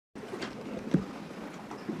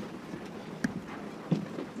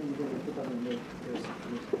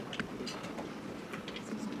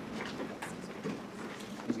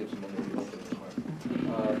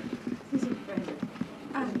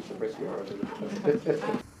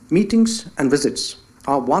Meetings and visits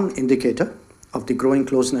are one indicator of the growing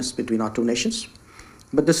closeness between our two nations,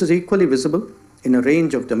 but this is equally visible in a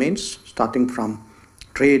range of domains, starting from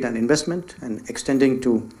trade and investment and extending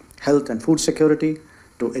to health and food security,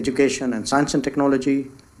 to education and science and technology,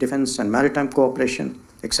 defense and maritime cooperation,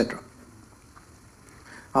 etc.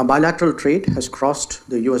 Our bilateral trade has crossed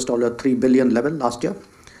the US $3 billion level last year,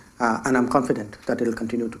 and I'm confident that it will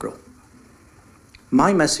continue to grow.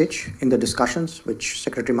 My message in the discussions which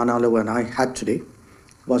Secretary Manalo and I had today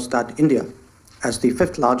was that India, as the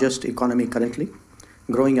fifth largest economy currently,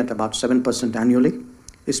 growing at about 7% annually,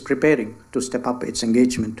 is preparing to step up its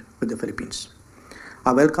engagement with the Philippines.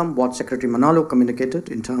 I welcome what Secretary Manalo communicated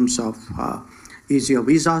in terms of easier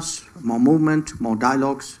visas, more movement, more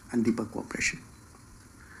dialogues, and deeper cooperation.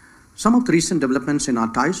 Some of the recent developments in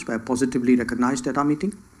our ties were positively recognized at our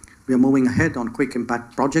meeting. We are moving ahead on quick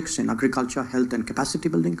impact projects in agriculture, health, and capacity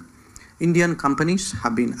building. Indian companies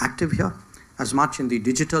have been active here, as much in the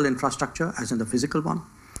digital infrastructure as in the physical one.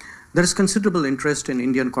 There is considerable interest in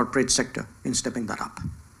Indian corporate sector in stepping that up.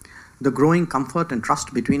 The growing comfort and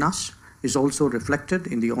trust between us is also reflected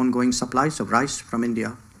in the ongoing supplies of rice from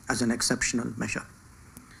India as an exceptional measure.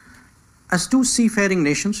 As two seafaring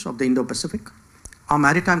nations of the Indo-Pacific, our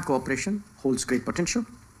maritime cooperation holds great potential.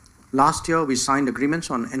 Last year, we signed agreements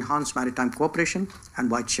on enhanced maritime cooperation and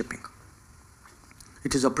white shipping.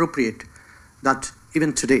 It is appropriate that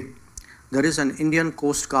even today, there is an Indian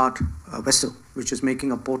Coast Guard vessel which is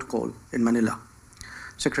making a port call in Manila.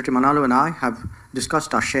 Secretary Manalo and I have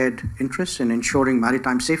discussed our shared interests in ensuring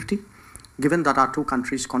maritime safety, given that our two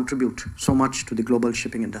countries contribute so much to the global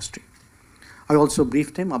shipping industry. I also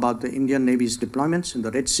briefed him about the Indian Navy's deployments in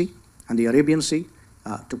the Red Sea and the Arabian Sea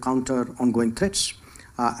to counter ongoing threats.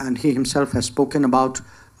 And he himself has spoken about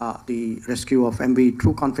the rescue of MV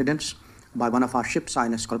True Confidence by one of our ships,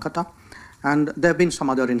 INS Kolkata. And there have been some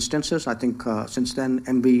other instances, I think since then,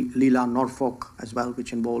 MV Leela Norfolk as well,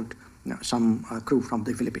 which involved some crew from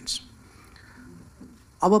the Philippines.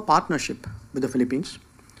 Our partnership with the Philippines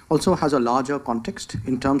also has a larger context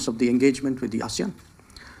in terms of the engagement with the ASEAN.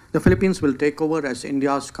 The Philippines will take over as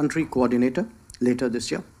India's country coordinator later this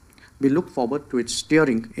year. We look forward to its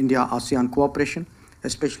steering India-ASEAN cooperation,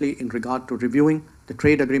 especially in regard to reviewing the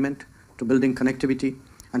trade agreement, to building connectivity,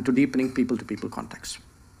 and to deepening people-to-people contacts.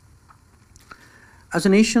 As a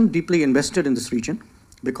nation deeply invested in this region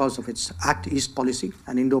because of its Act East policy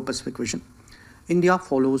and Indo-Pacific vision, India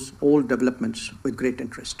follows all developments with great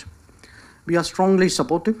interest. We are strongly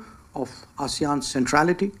supportive of ASEAN's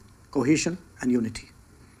centrality, cohesion, and unity.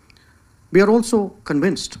 We are also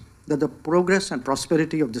convinced that the progress and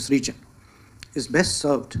prosperity of this region is best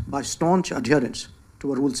served by staunch adherence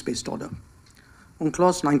to a rules-based order.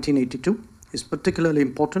 UNCLOS 1982 is particularly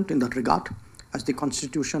important in that regard as the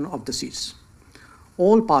constitution of the seas.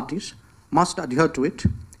 All parties must adhere to it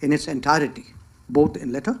in its entirety, both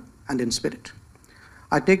in letter and in spirit.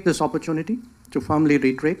 I take this opportunity to firmly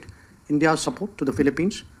reiterate India's support to the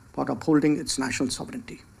Philippines for upholding its national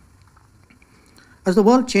sovereignty. As the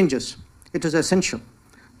world changes, it is essential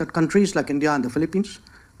that countries like India and the Philippines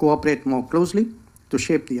cooperate more closely to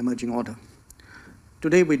shape the emerging order.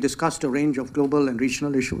 Today, we discussed a range of global and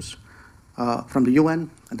regional issues, from the UN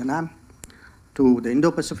and the NAM, to the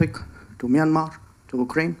Indo-Pacific, to Myanmar, to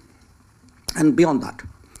Ukraine, and beyond that.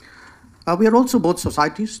 We are also both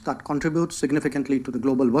societies that contribute significantly to the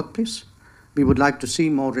global workplace. We would like to see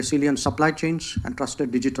more resilient supply chains and trusted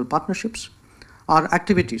digital partnerships. Our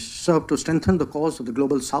activities serve to strengthen the cause of the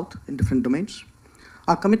global South in different domains.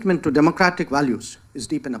 Our commitment to democratic values is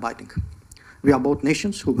deep and abiding. We are both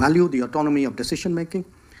nations who value the autonomy of decision-making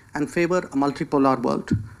and favor a multipolar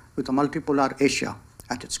world with a multipolar Asia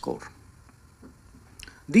at its core.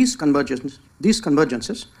 These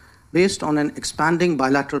convergences, based on an expanding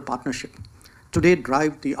bilateral partnership, today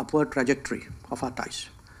drive the upward trajectory of our ties.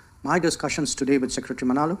 My discussions today with Secretary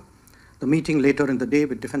Manalo, the meeting later in the day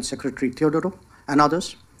with Defense Secretary Teodoro and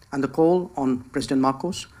others, and the call on President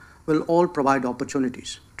Marcos will all provide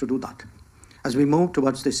opportunities to do that. As we move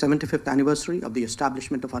towards the 75th anniversary of the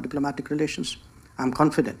establishment of our diplomatic relations, I'm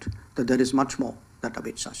confident that there is much more that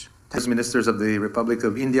awaits us. As Ministers of the Republic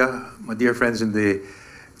of India, my dear friends in the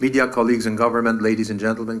media, colleagues in government, ladies and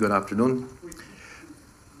gentlemen, good afternoon.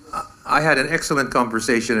 I had an excellent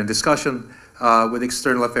conversation and discussion with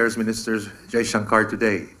External Affairs Minister Jai Shankar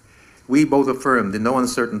today. We both affirmed in no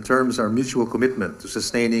uncertain terms our mutual commitment to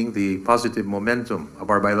sustaining the positive momentum of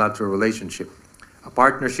our bilateral relationship a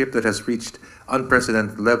partnership that has reached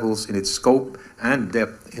unprecedented levels in its scope and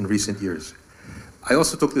depth in recent years. I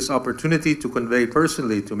also took this opportunity to convey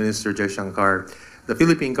personally to Minister Jaishankar the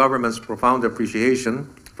Philippine government's profound appreciation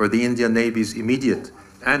for the Indian Navy's immediate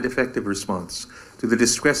and effective response to the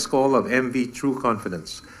distress call of MV True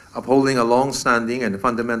Confidence, upholding a long-standing and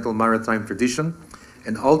fundamental maritime tradition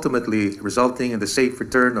and ultimately resulting in the safe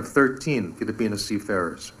return of 13 Filipino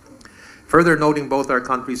seafarers. Further noting both our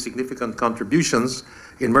countries' significant contributions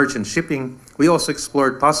in merchant shipping, we also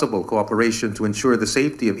explored possible cooperation to ensure the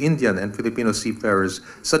safety of Indian and Filipino seafarers,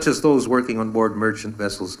 such as those working on board merchant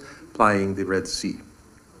vessels plying the Red Sea.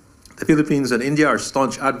 The Philippines and India are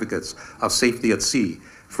staunch advocates of safety at sea,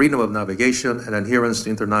 freedom of navigation, and adherence to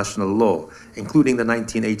international law, including the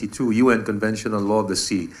 1982 UN Convention on Law of the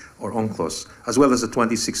Sea, or UNCLOS, as well as the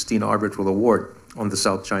 2016 Arbitral Award on the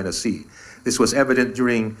South China Sea. This was evident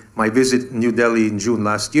during my visit in New Delhi in June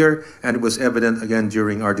last year, and it was evident again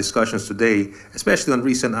during our discussions today, especially on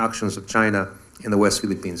recent actions of China in the West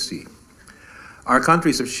Philippine Sea. Our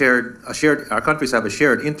countries have a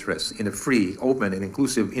shared interest in a free, open, and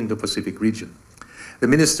inclusive Indo-Pacific region. The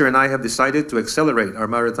Minister and I have decided to accelerate our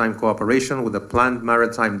maritime cooperation with a planned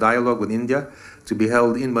maritime dialogue with India to be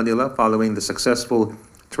held in Manila following the successful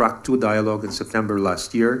Track 2 dialogue in September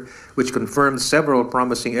last year, which confirmed several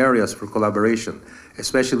promising areas for collaboration,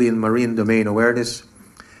 especially in marine domain awareness,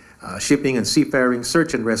 shipping and seafaring,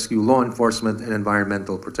 search and rescue, law enforcement, and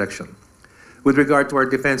environmental protection. With regard to our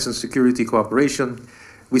defense and security cooperation,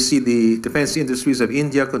 we see the defense industries of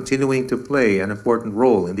India continuing to play an important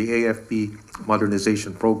role in the AFP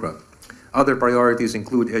modernization program. Other priorities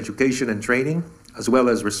include education and training, as well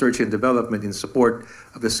as research and development in support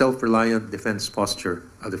of the self-reliant defense posture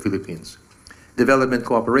of the Philippines. Development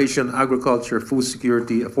cooperation, agriculture, food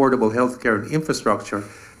security, affordable healthcare, and infrastructure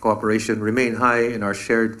cooperation remain high in our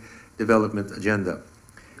shared development agenda.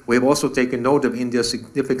 We have also taken note of India's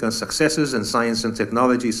significant successes in science and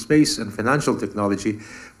technology, space, and financial technology,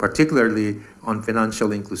 particularly on financial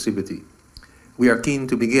inclusivity. We are keen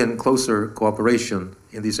to begin closer cooperation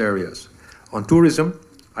in these areas. On tourism,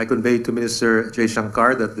 I conveyed to Minister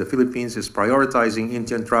Jaishankar that the Philippines is prioritizing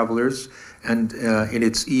Indian travelers and in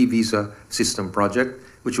its e-visa system project,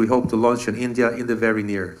 which we hope to launch in India in the very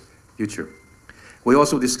near future. We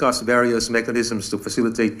also discussed various mechanisms to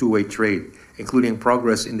facilitate two-way trade, including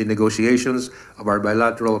progress in the negotiations of our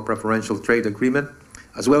bilateral preferential trade agreement,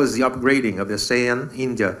 as well as the upgrading of the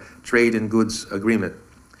ASEAN-India Trade in Goods Agreement.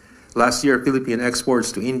 Last year, Philippine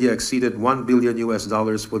exports to India exceeded $1 billion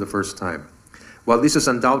for the first time. While this is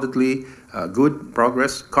undoubtedly good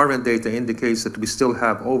progress, current data indicates that we still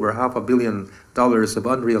have over $500 million of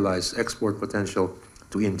unrealized export potential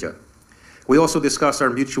to India. We also discussed our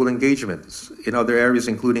mutual engagements in other areas,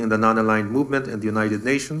 including the non-aligned movement and the United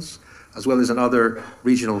Nations, as well as in other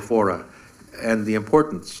regional fora, and the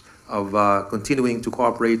importance of continuing to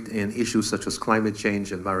cooperate in issues such as climate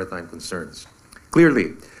change and maritime concerns.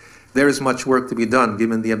 Clearly, there is much work to be done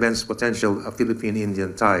given the immense potential of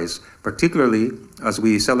Philippine-Indian ties, particularly as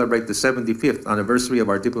we celebrate the 75th anniversary of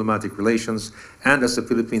our diplomatic relations and as the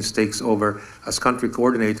Philippines takes over as country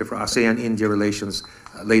coordinator for ASEAN-India relations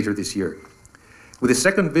later this year. With the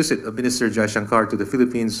second visit of Minister Jaishankar to the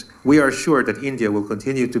Philippines, we are sure that India will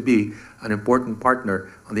continue to be an important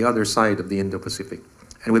partner on the other side of the Indo-Pacific.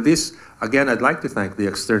 And with this, again, I'd like to thank the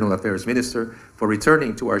External Affairs Minister for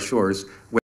returning to our shores